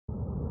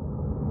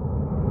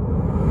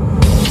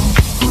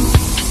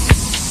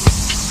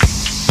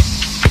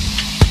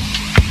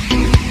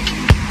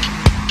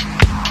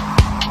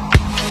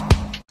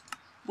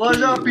What's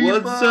up,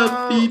 people? What's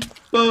up,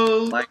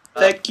 people?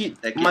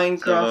 Tekkit,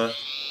 Minecraft.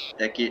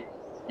 Tekkit.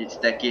 It's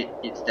Tekkit.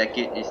 It's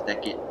Tekkit. It's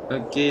Tekkit.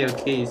 Okay,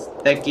 it's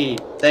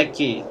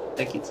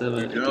Tekkit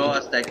server. You know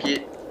what's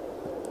Tekkit?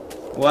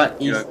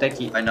 What is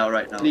Tekkit? Find out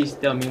right now. Please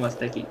tell me what's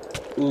Tekkit.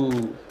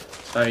 Ooh,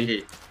 sorry.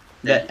 Okay.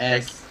 That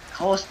ass.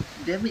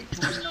 Damn it,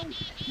 now.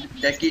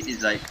 Tekkit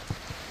is like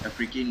a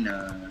freaking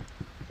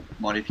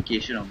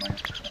modification of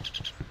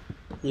Minecraft.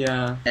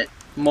 Yeah.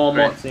 More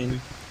mods in.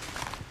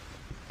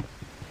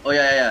 Oh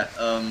yeah.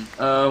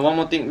 One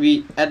more thing,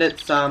 we added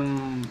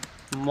some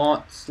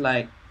mods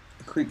like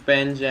quick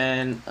bench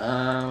and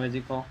what is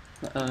it called?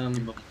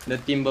 The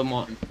timber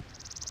mod.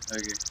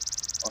 Okay.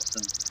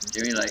 Awesome.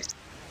 Can we like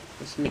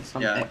let's make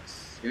some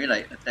X. Can we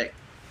like attack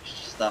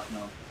stuff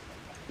now?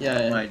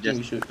 Yeah, I think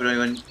we should. We don't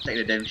even attack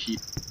the damn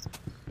sheep.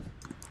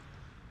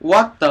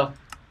 What the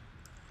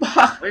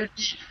fuck? What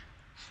you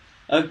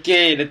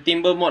Okay, the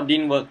timber mod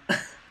didn't work.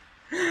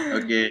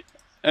 Okay.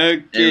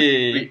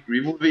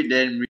 Remove it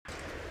then.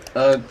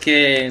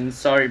 Okay,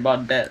 sorry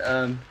about that.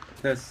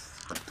 The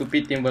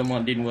stupid timber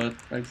mod didn't work.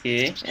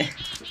 Okay.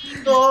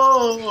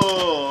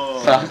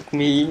 Oh. Fuck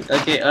me.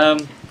 Okay.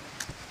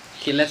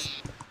 Okay, let's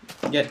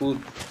get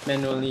wood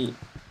manually.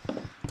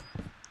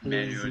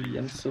 Lazy.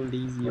 I'm so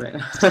lazy right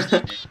now.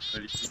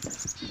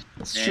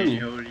 It's true.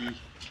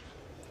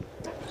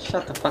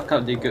 Shut the fuck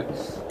up, Jacob.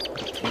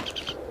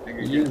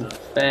 You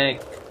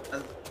fag.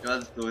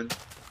 God's stone.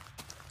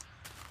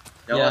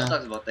 Yeah, what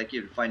sucks about Tekkit,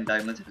 you find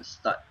diamonds at the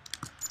start.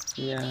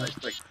 Yeah.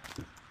 Like,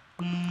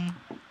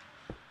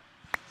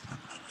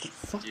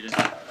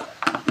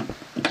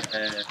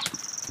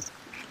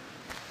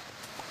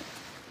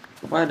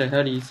 why the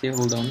hell did you say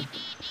hold on?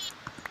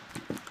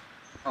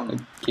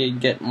 Okay,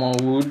 get more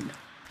wood.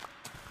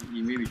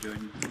 You maybe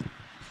join you.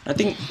 I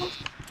think.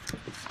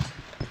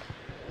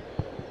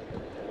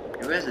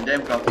 Hey, where's the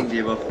damn crafting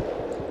table?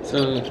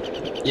 So,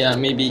 yeah,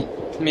 maybe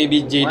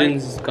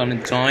Jaden's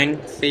gonna join.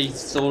 Face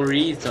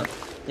sorry. So,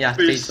 yeah,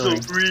 face sorry.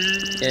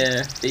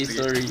 Yeah, face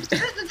sorry. Where's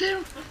the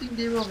damn crafting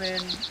table,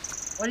 man?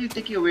 Why do you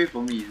take it away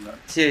from me?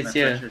 It's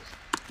here.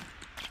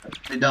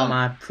 Lay down.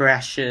 My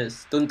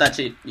precious. Don't touch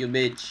it, you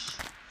bitch.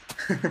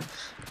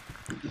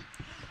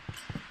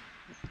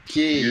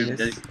 Okay,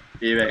 let's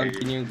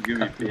continue. Give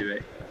me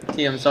payback.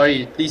 Okay, I'm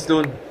sorry. Please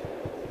don't.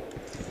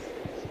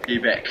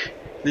 Payback.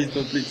 Please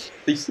don't,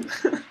 please.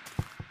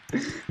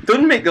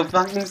 Don't make a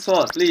fucking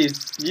sword,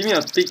 please. Give me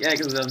a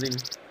pickaxe or something.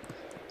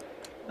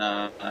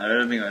 Nah, I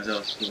don't make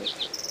myself a sword.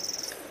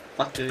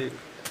 Fuck it.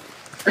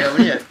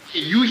 Hey,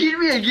 you hit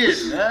me again,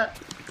 huh?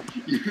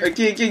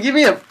 Okay, give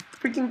me a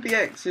freaking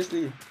pickaxe,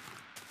 seriously.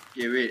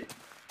 Okay, wait.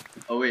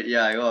 Oh wait,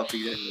 yeah, I got a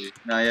pickaxe.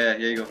 Nah, yeah,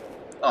 here you go.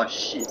 Oh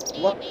shit.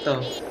 What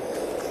the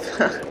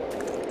fuck?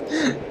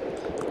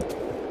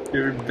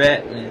 You're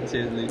bad, man,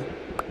 seriously.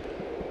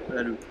 What do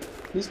I do?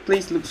 This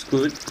place looks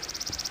good.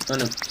 Oh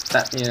no,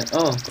 that, yeah.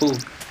 Oh, cool.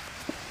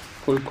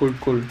 Cool.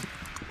 Cool.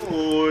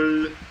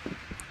 Oh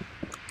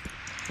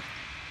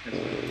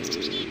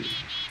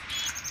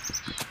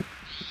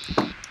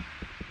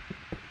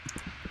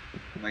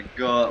my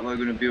god, what are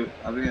we gonna build?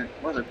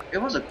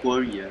 What's a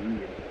quarry?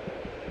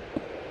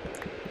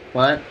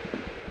 What?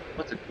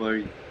 What's a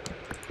quarry?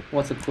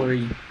 What's a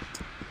quarry?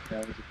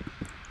 Yeah,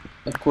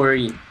 a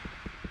quarry.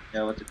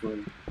 Yeah, what's a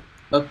quarry?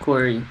 A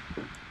quarry.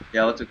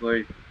 Yeah, what's a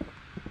quarry?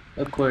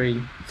 A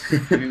quarry.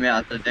 Give me my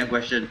answer, damn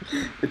question.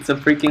 It's a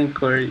freaking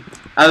quarry.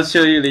 I'll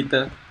show you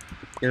later.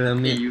 It'll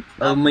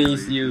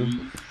amaze you.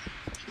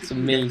 It's a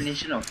maze.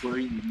 Definition of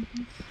quarry.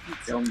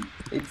 Tell me.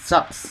 It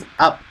sucks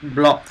up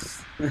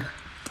blocks.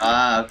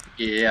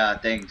 Okay, yeah,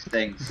 thanks.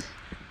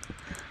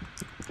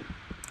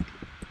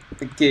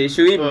 Okay,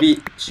 should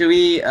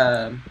we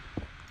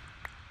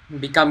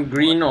become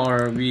green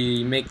or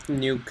we make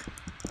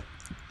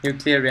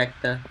nuclear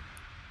reactor?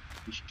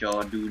 We should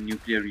do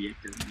nuclear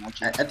reactor.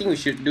 I think we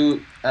should do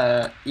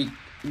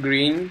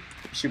green.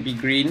 Should be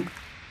green.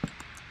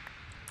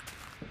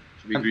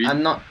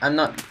 I'm not.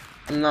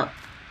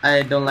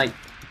 I don't like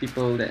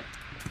people that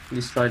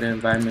destroy the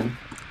environment,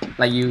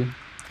 like you.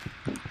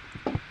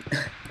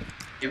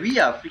 Yeah, we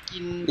are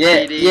freaking.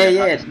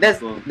 Yeah.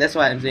 That's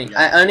what I'm saying.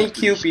 Yeah, I only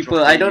kill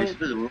people. I don't.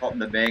 Supposed to rob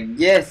the bank.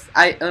 Yes,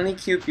 I only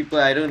kill people.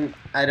 I don't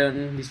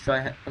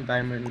destroy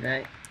environment,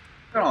 right?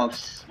 What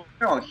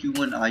kind of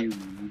human are you?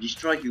 You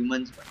destroy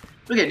humans.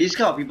 Look at these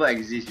kind of people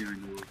exist in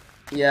the world.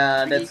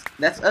 Yeah,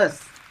 that's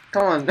us.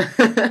 Come on.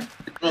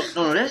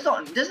 No, that's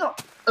not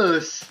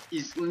us.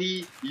 It's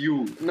only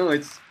you. No,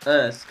 it's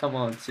us. Come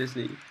on,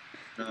 seriously.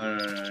 No.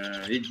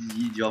 It's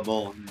your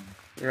balls, man.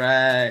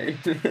 Right.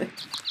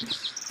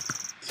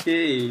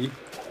 Okay.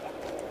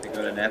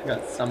 I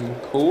got some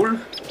coal.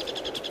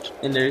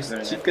 And there's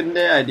chicken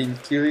there. I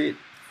didn't kill it.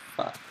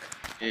 Fuck.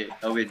 Hey,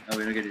 oh wait,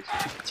 look at this.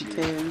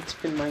 Chicken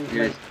mine.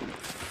 Look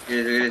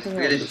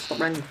at this. Stop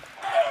running.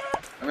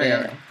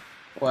 Yeah.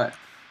 What?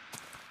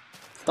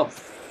 Stop.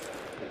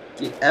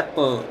 Get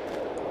apple.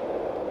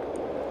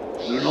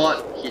 Do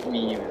not hit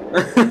me.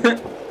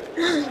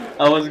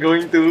 I was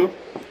going to.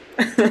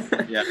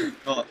 Yeah,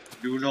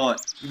 do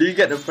not. Do you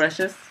get the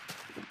precious?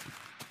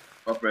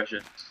 What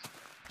precious?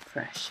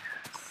 Precious.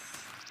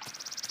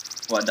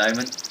 What,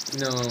 diamond?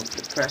 No,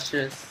 the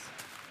precious.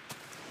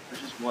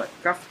 Precious what?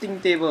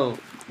 Crafting table.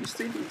 You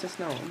said it just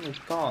now. Oh my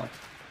god.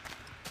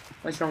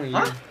 What's wrong with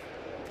Huh?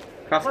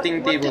 you?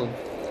 Crafting What table.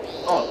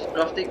 Oh,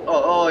 crafting.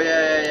 Oh,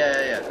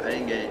 yeah. I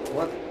didn't get it.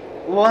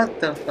 What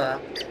the fuck?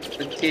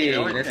 Okay, You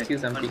know, let's kill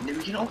something.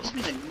 we can always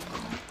make a new.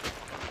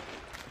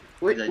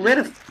 Wait, Is that where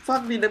the just-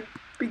 fuck did the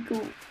pig go?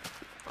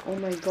 Oh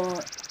my god.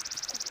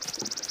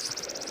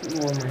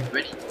 Oh my.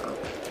 Ready?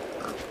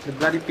 The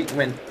bloody pig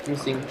went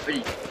missing.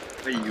 Ready?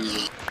 Ready, you.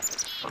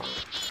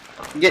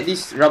 Get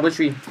this rubber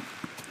tree.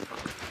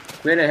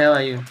 Where the hell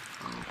are you?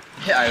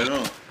 Yeah, I don't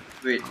know.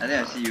 Wait, I think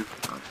I see you.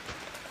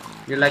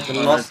 You're like a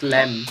lost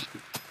lamb.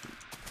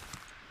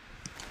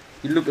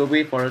 You look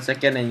away for a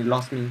second and you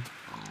lost me.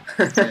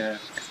 Yeah.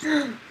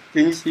 Can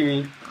you see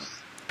me?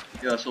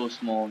 You are so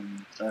small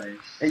in size.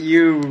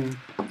 You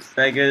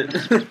faggot.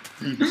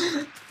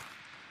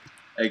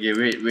 Okay,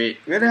 wait.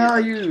 Where the hell are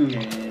you?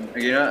 And,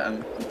 okay, you know what?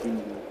 I'm cheating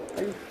you.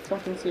 Are you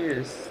fucking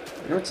serious?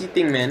 No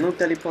cheating, man. No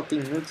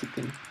teleporting. No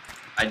cheating.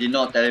 I did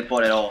not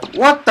teleport at all.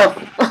 What the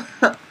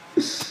fuck?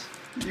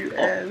 You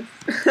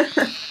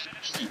ass.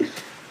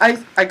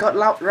 I got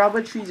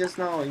rubber tree just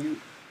now. You.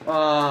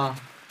 Ah,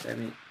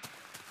 damn it.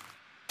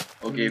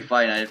 Okay,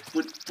 fine. I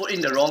put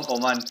in the wrong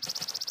command.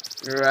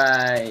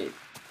 Right.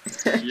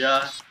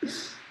 Yeah.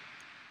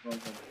 Wrong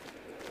command.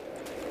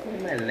 Why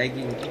am I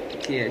lagging?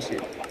 Okay, I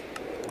should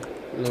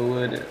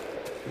lower the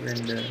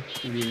render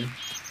view.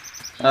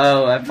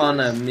 Oh, I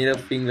found a middle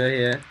finger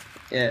here.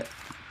 Yeah,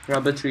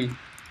 rubber tree.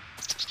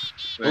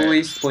 Where?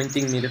 Always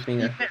pointing middle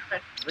finger.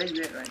 Where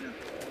you at right now?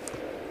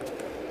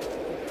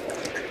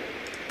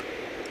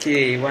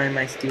 Okay, why am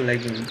I still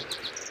lagging?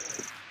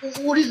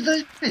 What is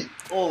this place?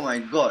 Oh my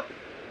god.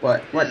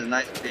 What? This is a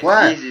nice place.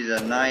 What? This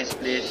is a nice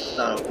place to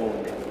start a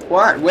home, man.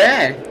 What?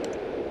 Where?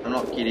 I'm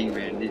not kidding,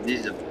 man.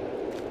 This is a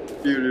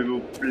beautiful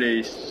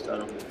place to start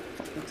a home.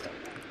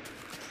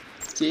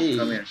 Okay.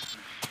 Come here.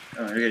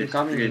 Oh, look at this.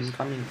 I'm Look at this.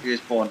 coming. Look at this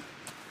spawn.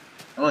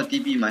 I'm gonna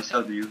TP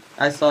myself to you.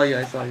 I saw you. Yeah,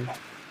 look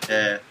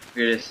at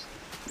this.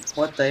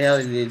 What the hell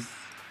is this?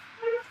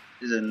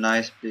 This is a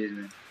nice place,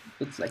 man.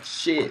 Looks like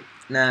shit.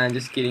 Nah,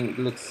 just kidding. It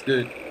looks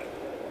good.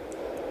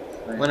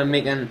 Nice. Wanna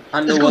make an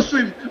Let's go underwater?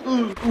 swim!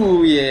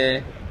 Ooh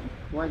yeah.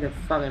 Why the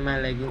fuck am I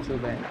lagging so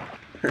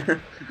bad?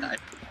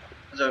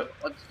 So,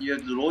 you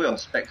have to lower your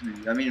specs,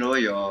 man. I mean, lower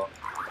your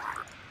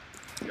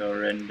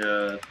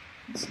render,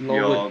 It's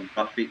your lowered.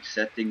 graphic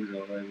settings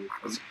or whatever.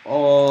 It's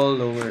all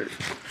lowered.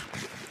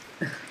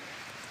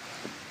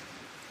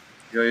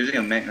 You're using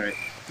a Mac, right?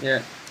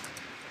 Yeah.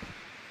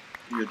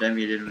 You're damn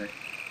alien, right?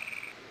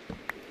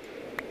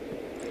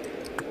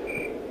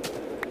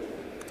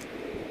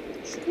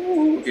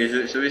 Okay,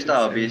 so should we start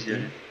our base here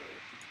then?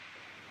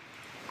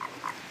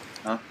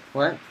 Huh?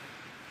 What?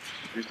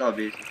 Should we start our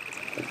base?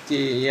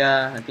 Okay,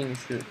 yeah, I think we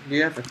should. Do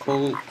you have a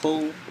coal?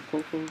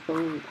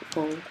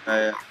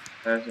 Yeah.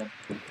 I have some.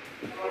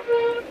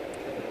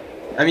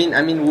 I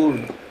mean wool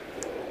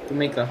to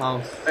make a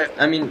house.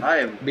 I mean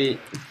I have bed.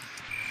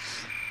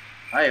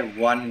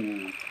 one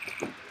wool.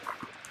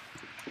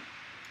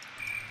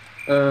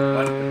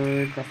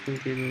 Crafting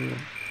table.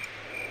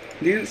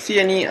 Do you see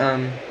any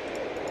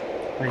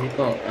what do you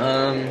call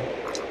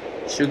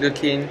sugar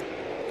cane?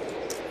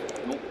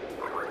 Nope.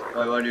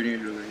 Why do you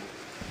need to do it?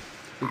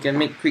 You can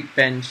make quick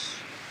bench.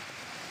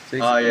 So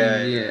it's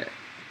Yeah. easier.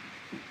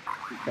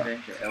 Quick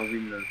bench that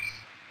Alvin loves.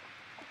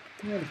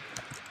 What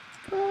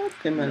the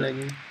fuck am I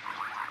lagging?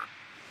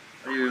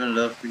 Why do you even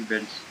love quick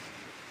bench?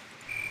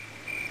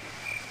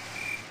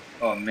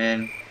 Oh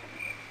man.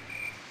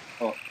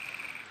 Oh,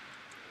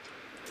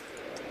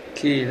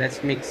 Okay,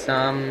 let's make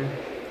some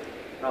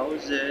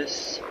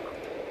houses.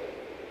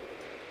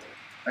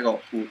 I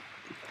got food.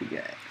 big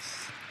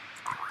ass.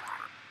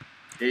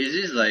 Hey, is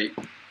this like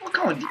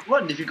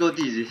what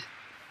difficulty is this?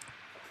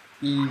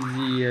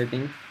 Easy, I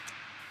think.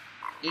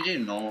 You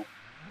didn't know.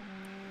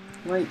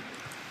 Why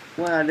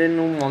are there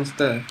no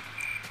monster?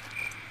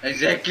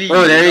 Exactly.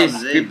 Oh, there that's is what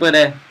I'm saying. creeper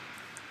there.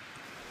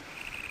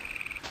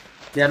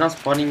 They are not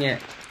spawning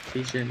yet.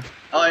 Patient.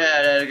 Oh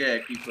yeah, look at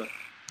that creeper.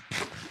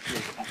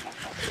 Okay.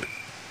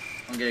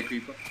 I'll get a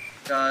creeper.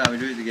 Come on, we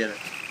do it together.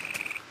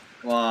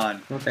 Come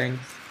on. No thanks.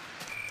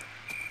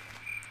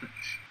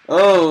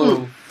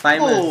 Oh,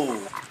 famous.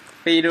 Oh,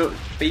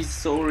 Face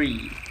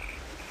sorry.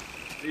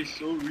 it's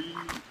so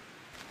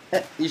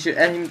real. You should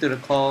add him to the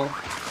call.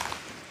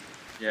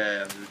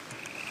 Yeah.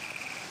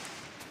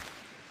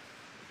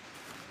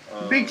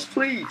 Bitch,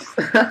 please.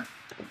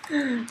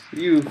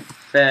 You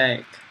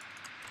fag.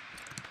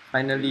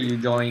 Finally, you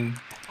join.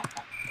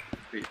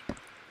 Wait.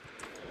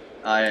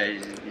 Ah yeah,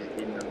 he's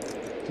in now.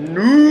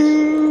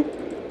 Noob.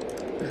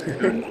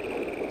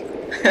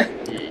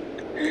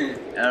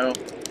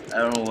 I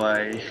don't know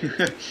why.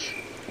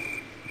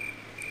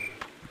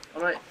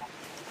 Alright.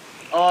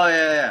 Oh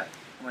yeah.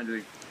 What am I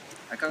doing?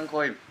 I can't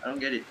call him. I don't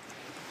get it.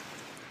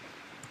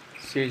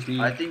 Seriously.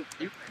 I think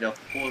you made a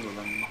pause or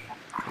something.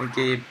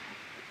 Okay,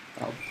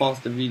 I'll pause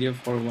the video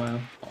for a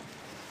while.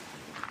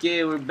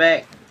 Okay, we're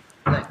back.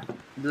 Like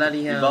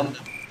Bloody hell.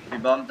 We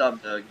bumped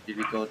up the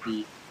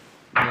difficulty.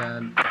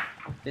 Yeah.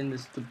 Then the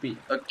stupid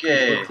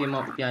Okay. people came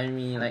up behind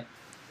me like,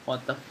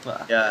 what the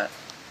fuck? Yeah.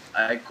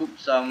 I cooked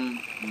some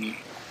meat.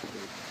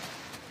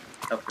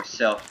 Help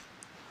yourself.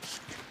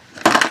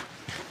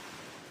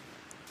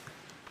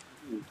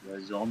 Ooh,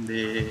 a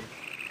zombie.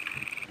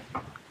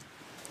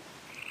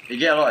 You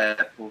get a lot of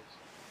apples.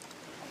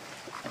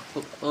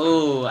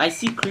 Oh, I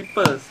see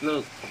creepers.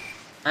 Look,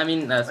 I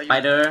mean a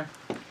spider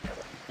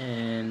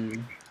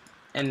and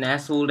an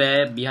asshole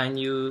there behind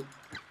you.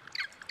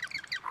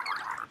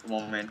 Come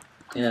on, man.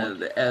 Come Yeah, on.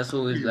 the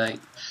asshole is like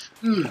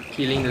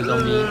killing the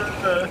zombie.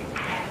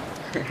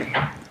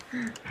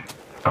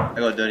 I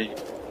got dirty.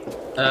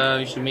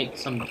 We should make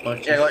some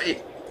torches. Yeah, I got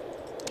 8.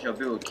 We shall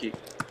build a cake.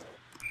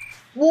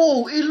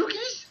 Whoa! Hey, look at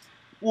this!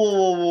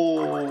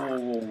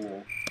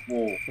 Whoa!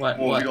 What?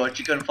 Whoa! We got a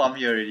chicken farm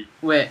here already.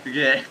 Where? Look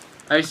at that.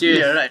 Are you serious?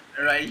 Yeah,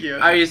 right here.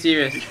 Are you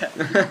serious?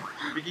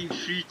 Freaking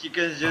 3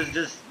 chickens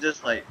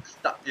just like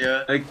stuck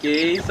here.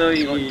 Okay, so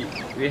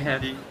we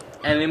have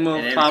animal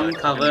And then farm we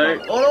got covered.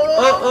 chicken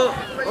farm.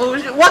 Oh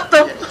shit, what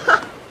the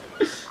fuck?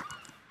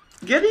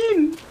 Get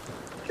in!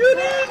 Get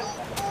in!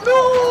 No!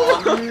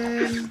 Oh,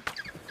 man.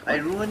 I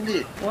ruined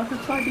it. What the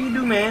fuck do you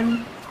do,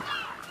 man?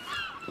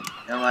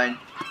 Never mind.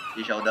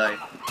 He shall die.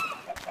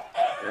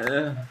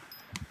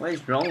 What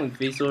is wrong with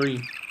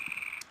Faceori?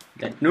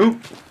 That noob!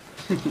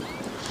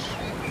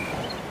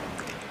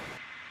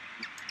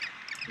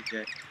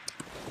 Okay.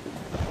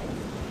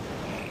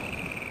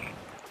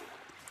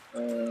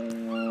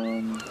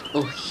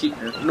 Oh shit!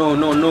 No,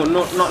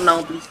 not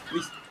now, please.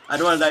 I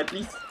don't wanna die,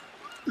 please.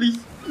 Please.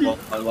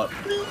 What?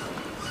 Please.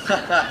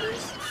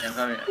 I'm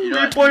coming. You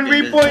know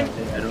Waypoint.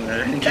 I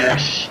don't care.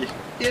 Shit.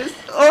 Yes.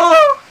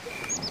 Oh.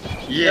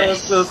 Yes. That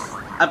was close.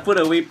 I put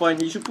a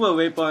waypoint. You should put a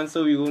waypoint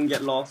so we won't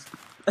get lost.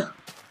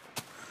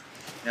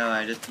 No,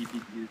 I just TP to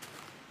you.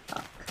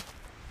 Fuck.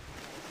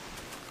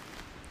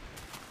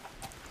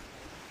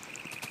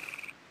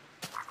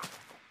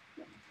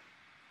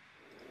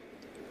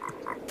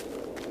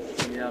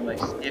 Yeah, I'm like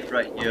safe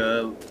right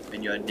here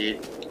when you're dead.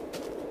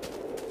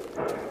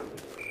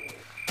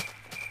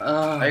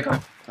 Are you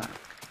coming? Fuck.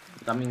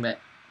 Coming back.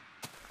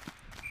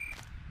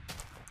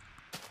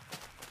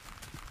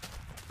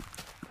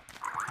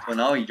 Oh,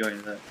 now he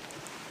joins us.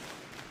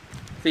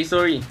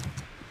 Faceori.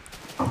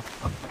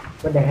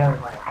 What the hell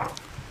am I?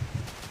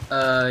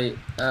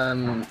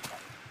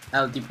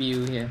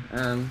 LTPU here.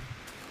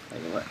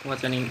 Like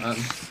what's your name?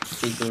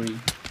 Faceori.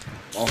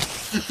 Oh,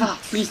 fuck!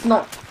 Please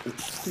not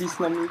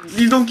me.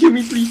 Please don't kill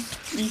me, please.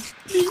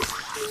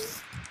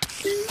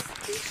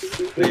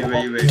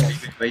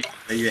 Wait.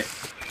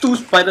 2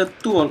 spider,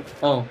 2 on.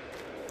 Oh,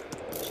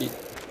 shit.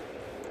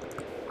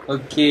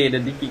 Okay, the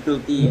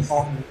difficulty is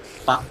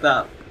fucked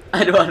up.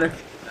 I don't wanna.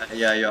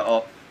 Yeah, you're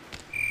off.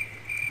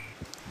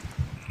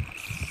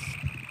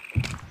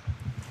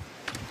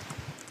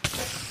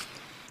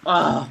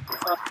 Ah.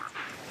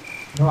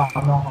 No,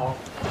 I'm not off.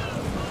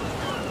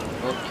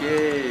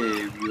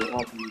 Okay, we're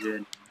off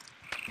then.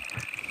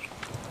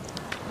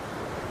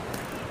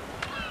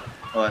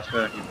 Oh, I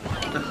swear on him.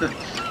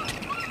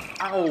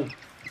 Ow.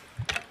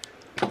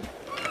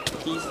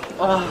 He's.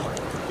 Oh,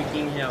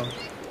 freaking hell.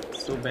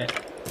 So bad.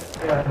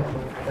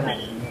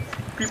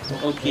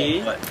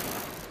 Okay. What?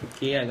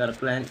 Okay, I got a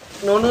plan.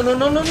 No.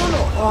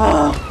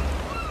 Oh.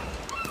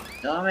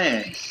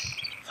 Dumbass.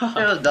 Shut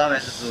those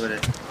dumbasses over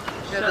there.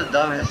 Shut those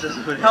dumbasses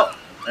over there. Help.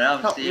 And I'm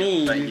Help safe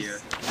me. right here.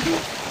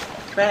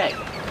 Back.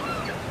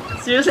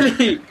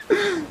 Seriously.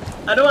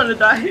 I don't want to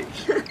die.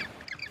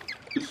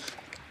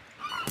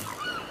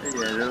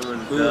 Yeah, that was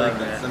Ooh, I got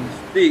dumbass. some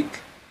stick.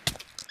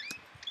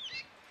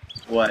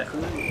 What?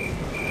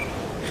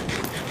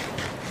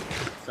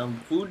 Some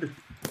food.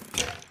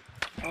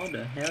 How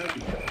the hell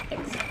did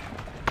X?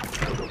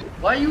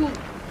 Why you?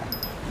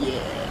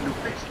 Yeah. You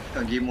fix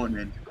on game mode,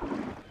 man.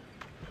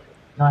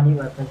 No, I need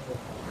weapons.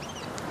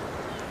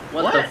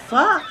 What the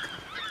fuck?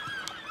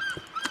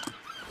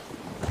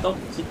 Stop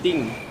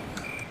cheating.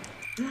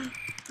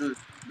 Dude,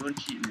 don't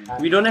cheat,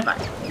 man. We don't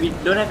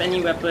have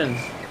any weapons.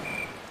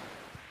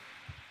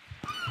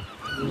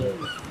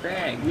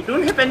 Bag. We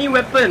don't have any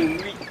weapon.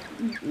 We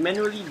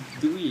manually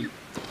do it.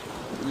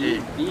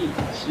 You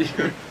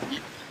bitch.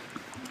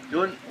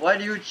 Don't. Why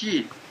do you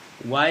cheat?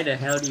 Why the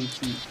hell do you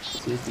cheat?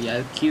 Seriously,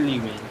 I'll kill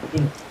you, man.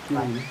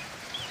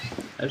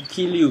 I'll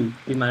kill you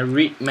with my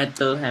red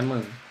metal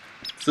hammer.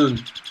 Soon.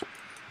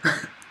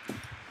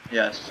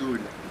 Yeah, soon.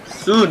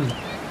 Soon.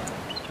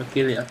 I'll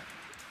kill you.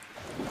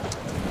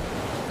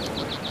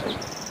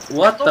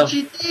 What Stop the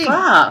cheating.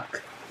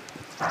 fuck?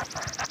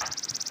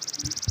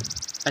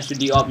 I should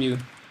de-op you.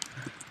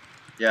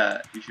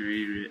 Yeah, you should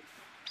really do it.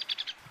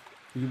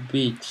 You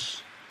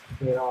bitch.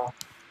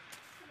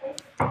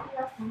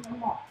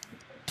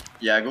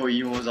 Yeah, go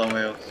emo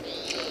somewhere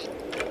else.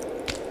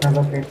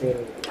 Never play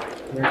Payday.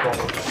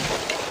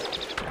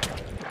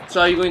 So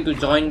are you going to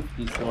join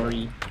this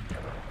story?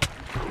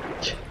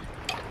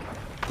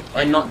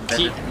 And not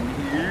cheat?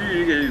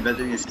 You're gonna be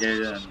better than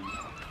scared than me.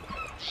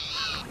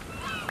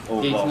 Oh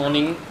Okay, it's wow.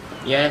 morning.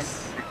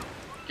 Yes.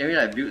 can we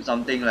like build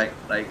something like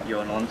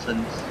your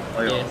nonsense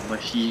or your Yes.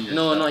 machine? And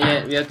No, stuff? not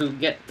yet. We have to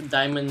get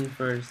diamond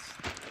first.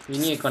 We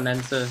need a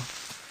condenser.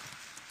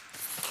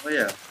 Oh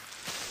yeah.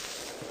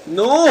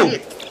 No!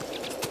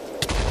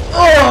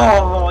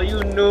 Oh, you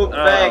noob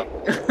bag.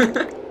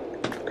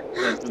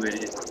 You are noob at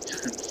this.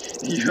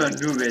 You are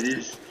noob at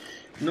this.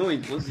 No,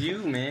 it was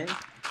you, man.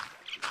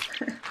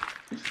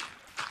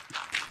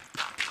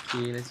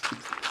 Okay, let's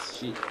fix this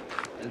shit.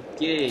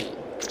 Okay.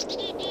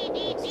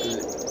 Looks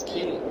good.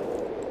 Okay.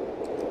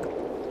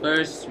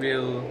 First,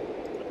 we'll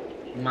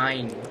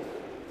mine.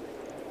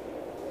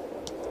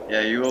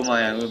 Yeah, you go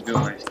mine, I'm gonna build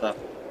my stuff.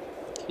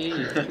 Okay,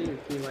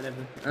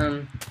 whatever.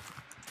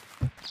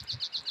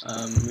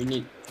 We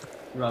need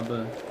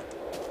rubber.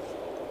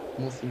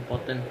 Most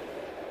important.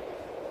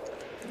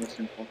 Most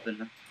important,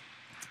 huh?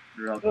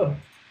 Rubber.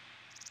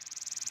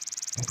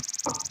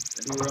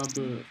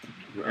 Rubber.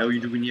 How are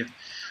you doing here?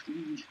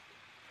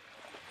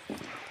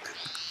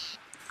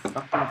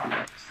 Fucking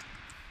X.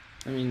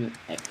 I mean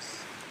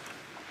X.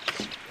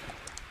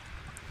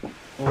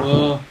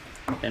 Oh,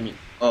 damn it.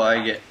 Oh,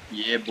 I get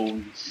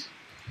bones.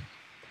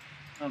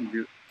 I'm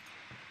built.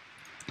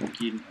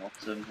 Fucking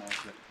awesome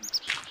house.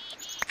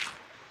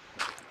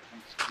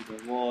 Next to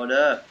the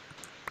water.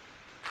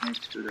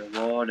 Next to the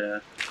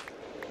water.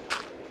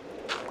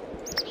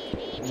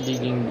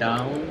 Digging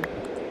down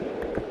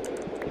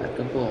like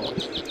a boss.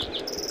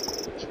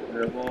 To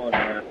the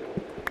water.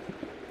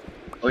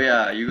 Oh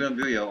yeah, you're gonna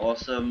build your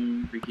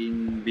awesome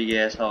freaking big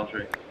ass house,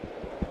 right?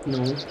 No,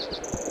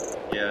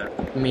 Yeah.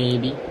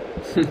 maybe.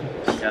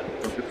 Yeah,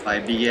 I'll build my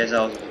big ass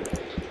house.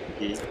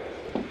 Okay.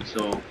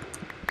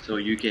 So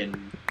you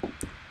can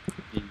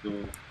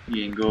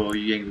go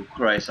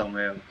cry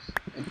somewhere else.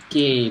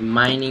 Okay,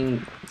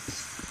 mining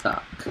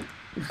suck.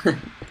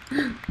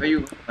 Where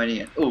you mining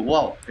at? Oh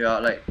wow, yeah,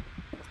 like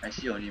I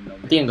see your name down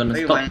I there. think I'm gonna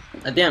Where you stop.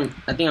 mining?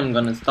 I think I'm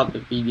gonna stop the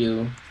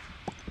video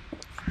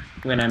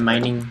when I'm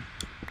mining.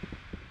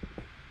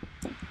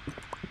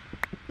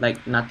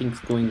 Like nothing's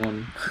going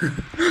on.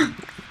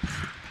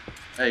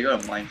 Hey, you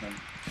gotta mine some.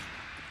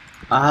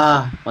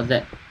 Ah, what's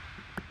that?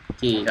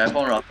 Okay, Yeah, I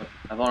found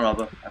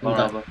rubber. we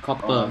got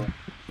copper, Rubber.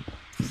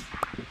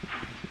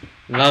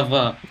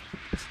 lava.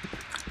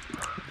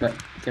 But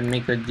can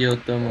make a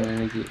geothermal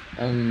energy.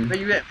 Where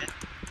you at, man?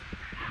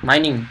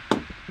 Mining.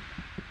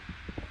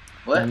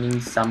 What?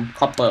 Mining some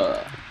copper.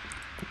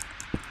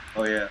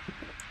 Oh yeah.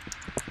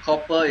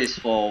 Copper is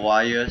for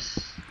wires,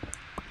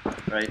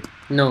 right?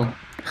 No.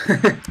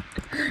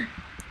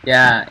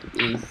 Yeah,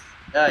 it is.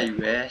 Yeah, you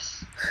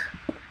ass.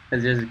 I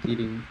was just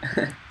kidding.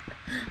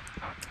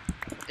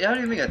 Yeah, how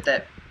do you make a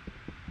tap?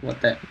 What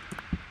that?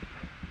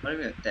 How do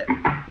you make a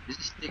tap? Is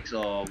it sticks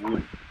or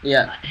wood?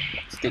 Yeah,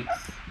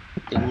 sticks.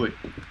 Wood.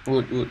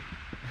 Wood.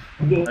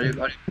 How do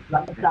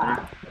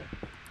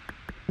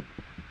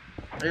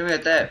you make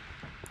a tap?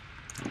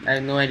 I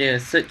have no idea.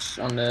 Search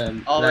on the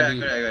Oh yeah, bloody,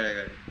 got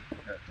it.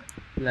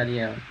 bloody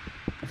hell.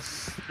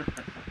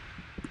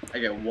 I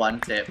get one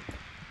tap.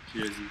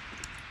 Seriously.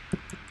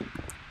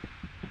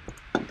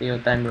 Take your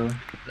time, bro.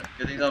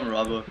 Getting some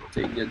rubber.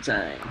 Take your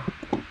time.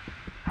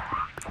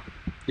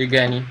 You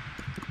get any?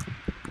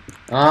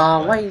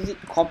 Ah, why is it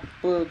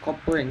copper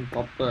and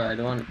copper? I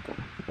don't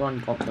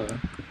want copper.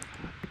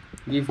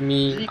 Give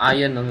me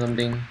iron or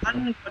something.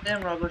 One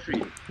goddamn rubber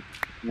tree.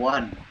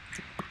 One.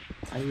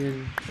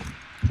 Iron.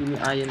 Give me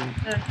iron.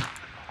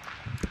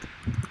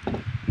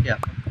 Yeah.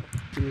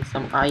 Give me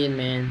some iron,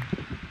 man.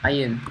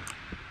 Iron.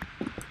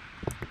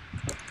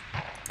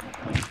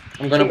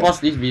 I'm gonna pause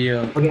this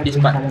video. This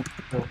part.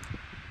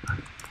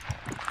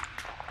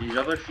 These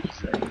rubber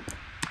trees, like.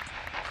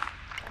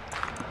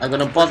 I'm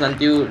gonna pause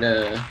until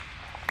the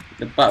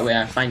part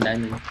where I find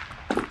diamond.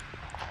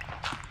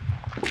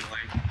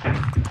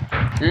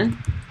 Hmm?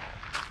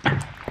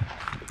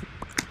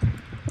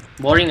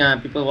 Boring ah,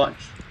 people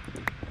watch.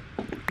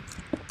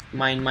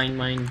 Mine.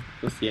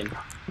 So sian.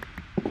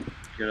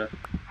 Okay,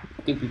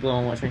 I think people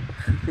won't watch me.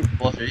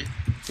 pause already.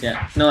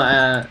 Yeah. No,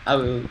 I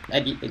will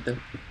edit later.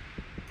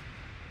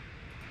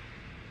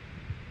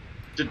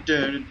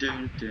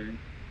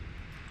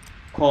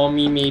 Call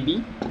me maybe.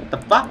 What the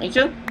fuck,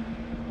 Angel?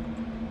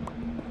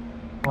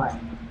 What?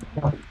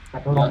 No, I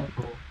don't want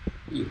to.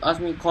 You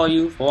asked me call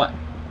you for what?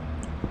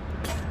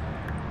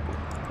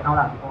 Now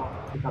lah, before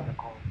pick up the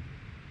call.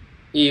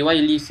 Eh, why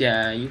you leave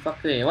sia? You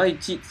fucker, why you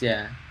cheat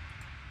sia?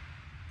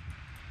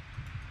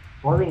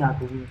 Boring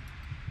to me.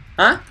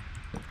 Huh?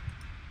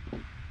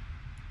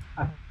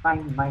 I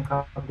find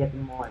Minecraft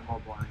getting more and more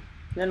boring.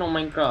 Yan no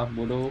Minecraft,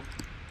 bodoh.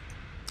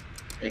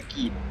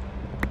 Tekkit.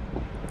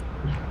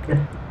 The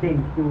same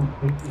still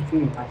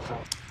in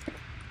Minecraft.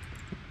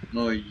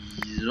 No,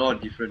 it's all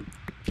different.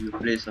 You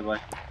play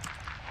survive.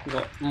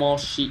 Got more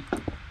shit.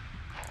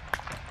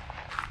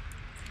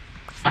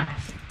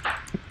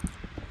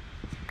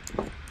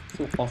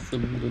 So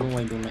awesome, don't know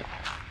why I don't like.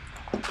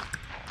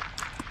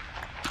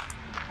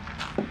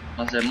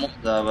 Must have mods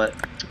but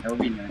that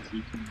would be nice.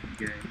 You can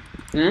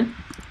get.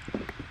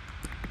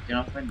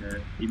 Cannot find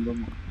the timber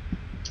mod.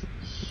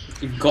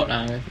 You got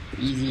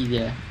easy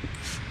there.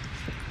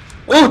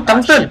 Oh,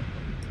 tungsten!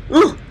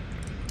 Ooh!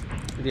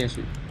 I think I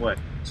should What?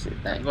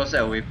 die. You gotta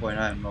set a waypoint,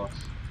 I'm lost.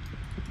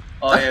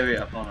 Oh yeah, wait,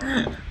 I found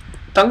out.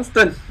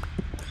 Tungsten!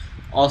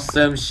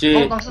 Awesome Oh,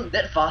 shit! tungsten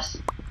that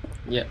fast?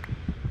 Yep.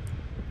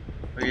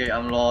 Okay,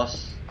 I'm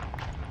lost.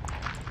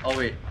 Oh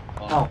wait.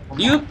 Oh,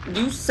 Do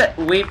you set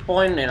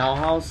waypoint at our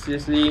house?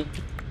 Seriously?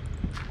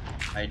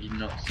 I did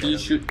not set You a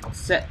should waypoint.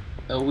 set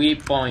a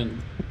waypoint.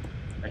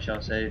 I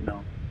shall set it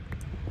now.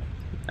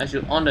 I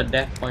should on the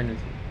death point.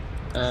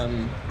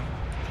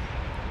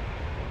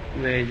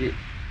 Where is it?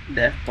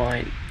 Death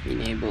point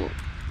enable.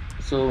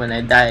 So when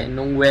I die,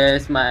 no,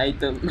 where's my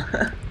item?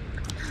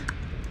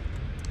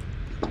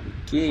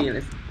 Okay,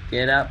 let's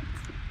get up.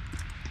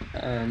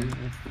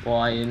 4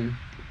 iron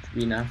should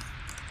be enough.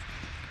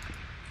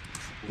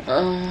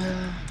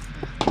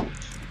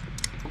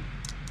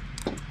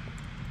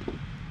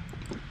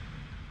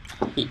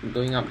 Keep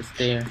going up the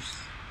stairs.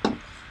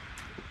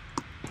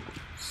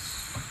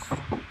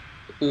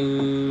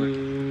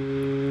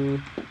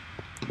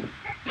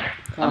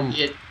 Come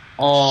Shit.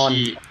 on.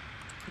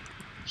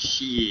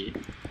 Shit.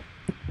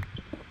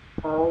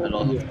 oh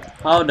Hello? yeah.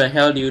 How the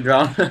hell do you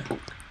drown?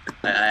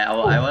 I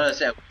want to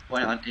set a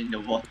point in the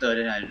water,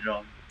 then I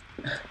drown.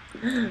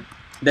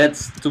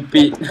 That's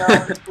stupid.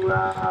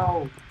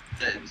 Wow.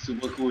 That's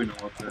super cool in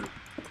the water.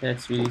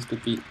 That's really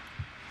stupid.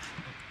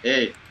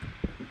 Hey.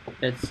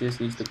 That's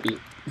seriously stupid.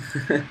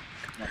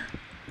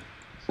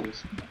 So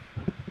smart.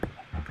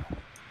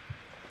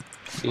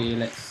 Okay,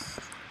 let's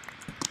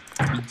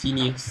be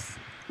genius.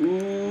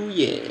 Ooh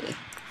yeah.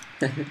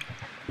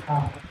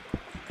 Oh,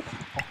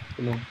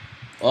 No.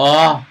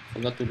 Oh,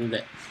 forgot to do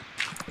that.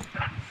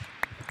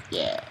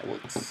 Yeah,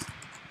 works.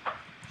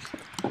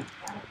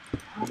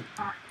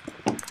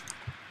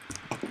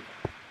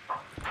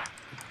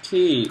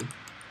 Okay.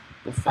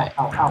 Perfect.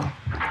 ow.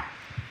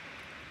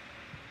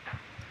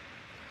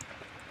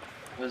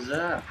 What's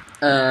that?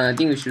 I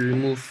think we should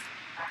remove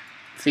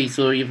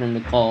Faceori from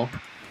the call.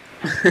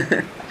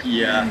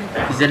 Yeah.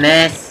 He's an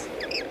ass.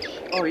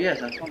 Oh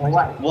yes, I found Oh,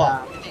 what?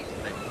 What?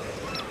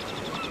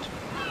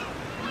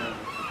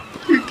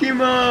 Kick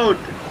him out.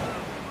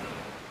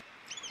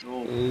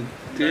 Oh.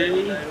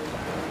 Okay.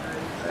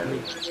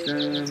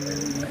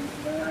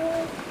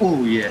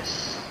 Oh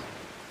yes.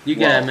 You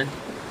get it, man.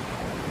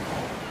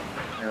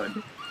 I got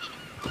it.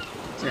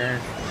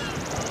 Yeah.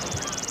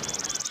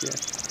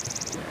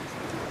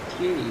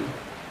 Okay.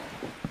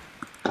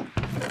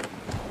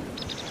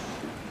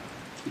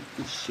 Keep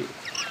this shit.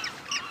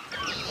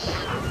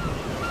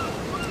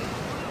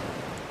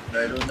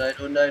 Don't die.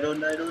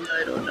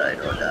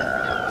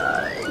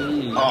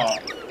 Okay. Oh.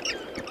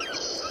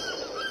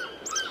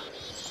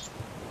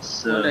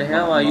 What the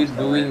hell are you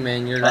doing,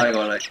 man? You're I like,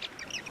 got like.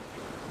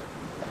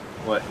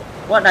 What?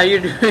 what are you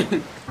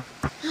doing?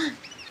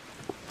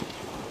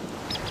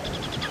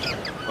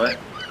 What?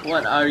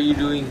 What are you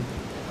doing?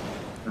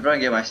 I'm trying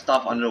to get my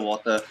stuff under the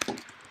water.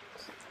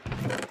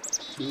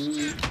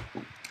 Okay.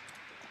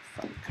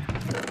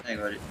 I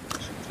got it.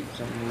 Should keep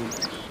some wood.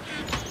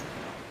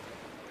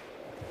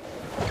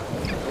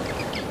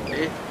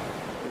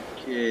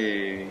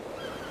 Okay.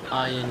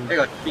 Iron I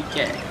got.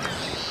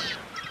 pickaxe.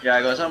 Yeah,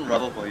 I got some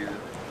rubber for you.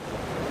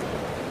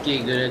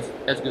 Okay, good.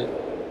 That's good.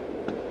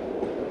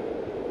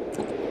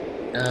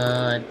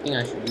 I think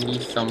I should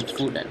leave some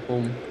food at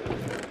home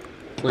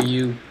for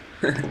you.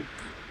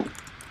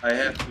 I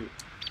have food.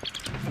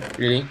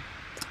 Really?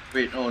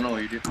 Wait, no,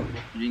 you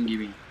didn't give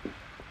me.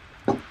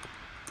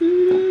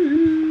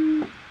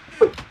 You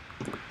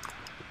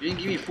didn't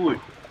give me food.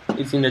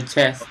 It's in the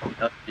chest.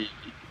 Okay.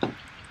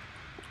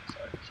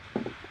 Sorry.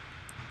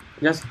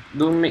 Just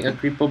don't make a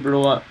creeper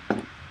blow up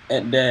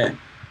at there,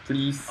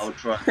 please. I'll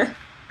try.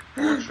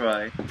 I'll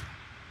try.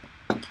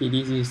 Okay,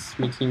 this is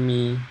giving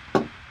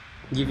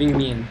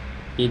me an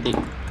headache.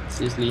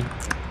 Seriously.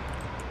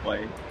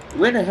 Why?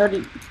 Where the hell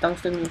did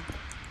Tungsten?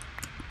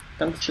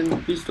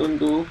 Tungsten, please don't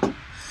go.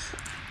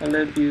 I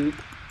love you.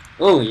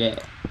 Oh yeah.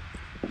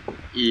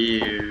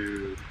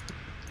 Ew.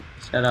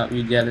 Shut up,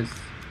 you jealous.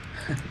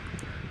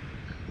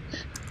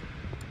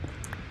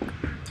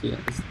 Okay,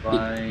 let's dig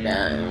Fine.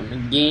 down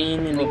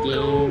again and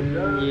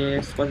again.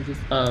 Yes, what is this?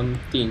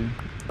 Tin.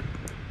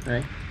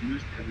 Right?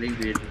 Use the link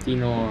with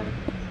Tin ore.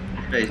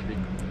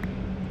 Facebook.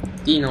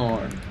 Tin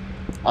ore.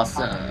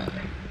 Awesome.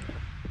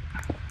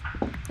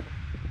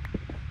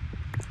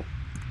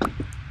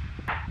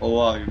 Oh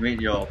wow, you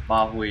made your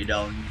pathway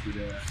down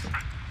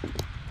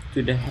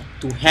To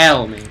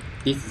hell, man.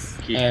 This is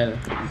Okay. hell.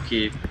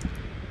 Okay.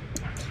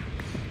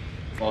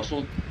 Oh,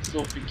 so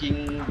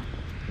freaking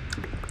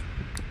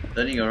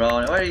turning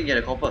around. Why did you get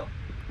a copper?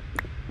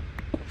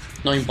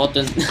 Not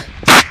important.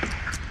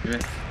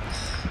 Yeah.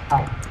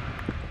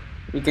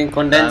 We can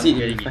condense I'm it.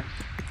 getting it.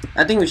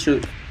 I think we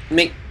should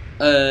make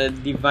a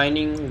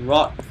divining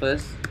rod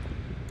first.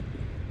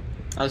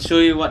 I'll show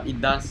you what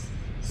it does.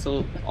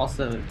 So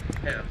awesome.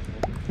 Yeah.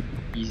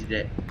 Is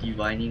that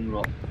divining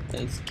rock?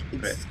 It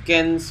Correct.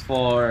 scans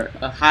for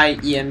a high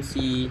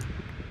EMC,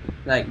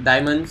 like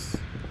diamonds.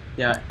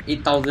 Yeah,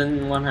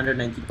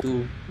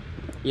 8192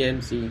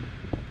 EMC.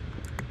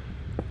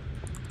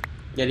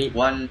 Get it?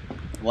 One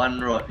one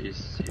rod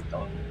is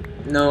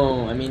 8,000.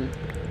 No, I mean,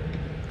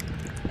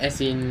 as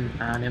in,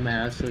 never mind,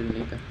 I'll show you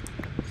later.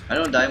 I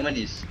know diamond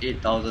is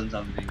 8,000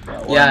 something.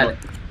 But one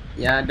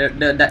Yeah, rod,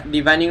 the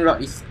divining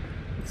rod is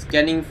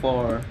scanning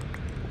for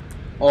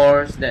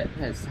ores that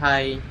has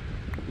high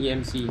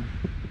EMC,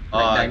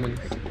 like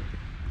diamonds. okay.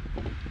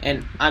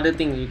 And other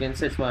thing, you can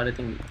search for other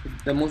thing.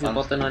 The most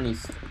important one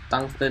is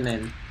tungsten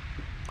and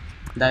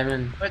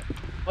diamond.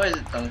 Why is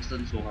it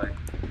tungsten so high?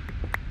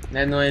 I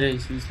have no idea,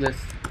 it's useless.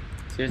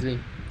 Seriously.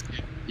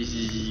 This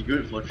is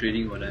good for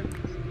trading for diamonds.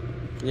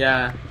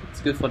 Yeah,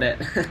 it's good for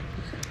that.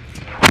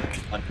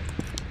 One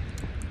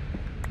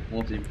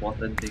most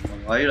important thing.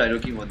 Why are you like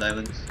looking for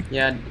diamonds?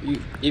 Yeah,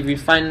 if we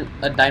find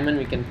a diamond,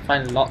 we can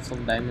find lots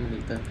of diamond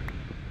later.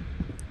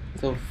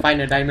 So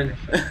find a diamond.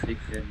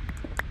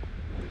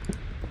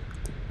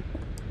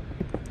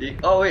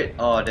 Oh wait,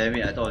 oh damn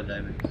it, I thought it was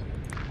diamonds.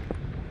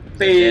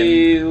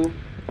 Fail.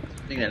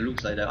 Thing that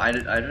looks like that. I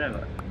don't have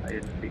an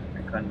iron pick.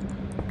 I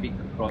can't pick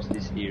across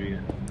this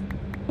area.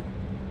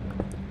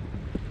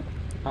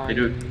 Hey,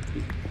 dude.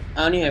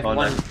 I only have Oh,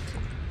 one. nice.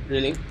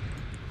 Really?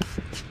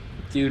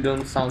 You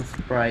don't sound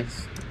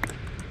surprised.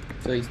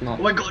 So it's not.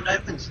 Oh my god,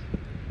 diamonds!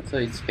 So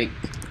it's fake.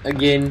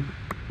 Again.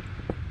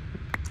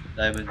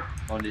 Diamond,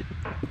 found it.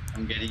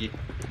 I'm getting it.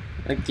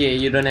 Okay,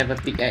 you don't have a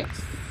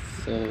pickaxe.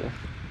 So.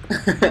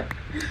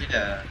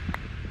 Yeah.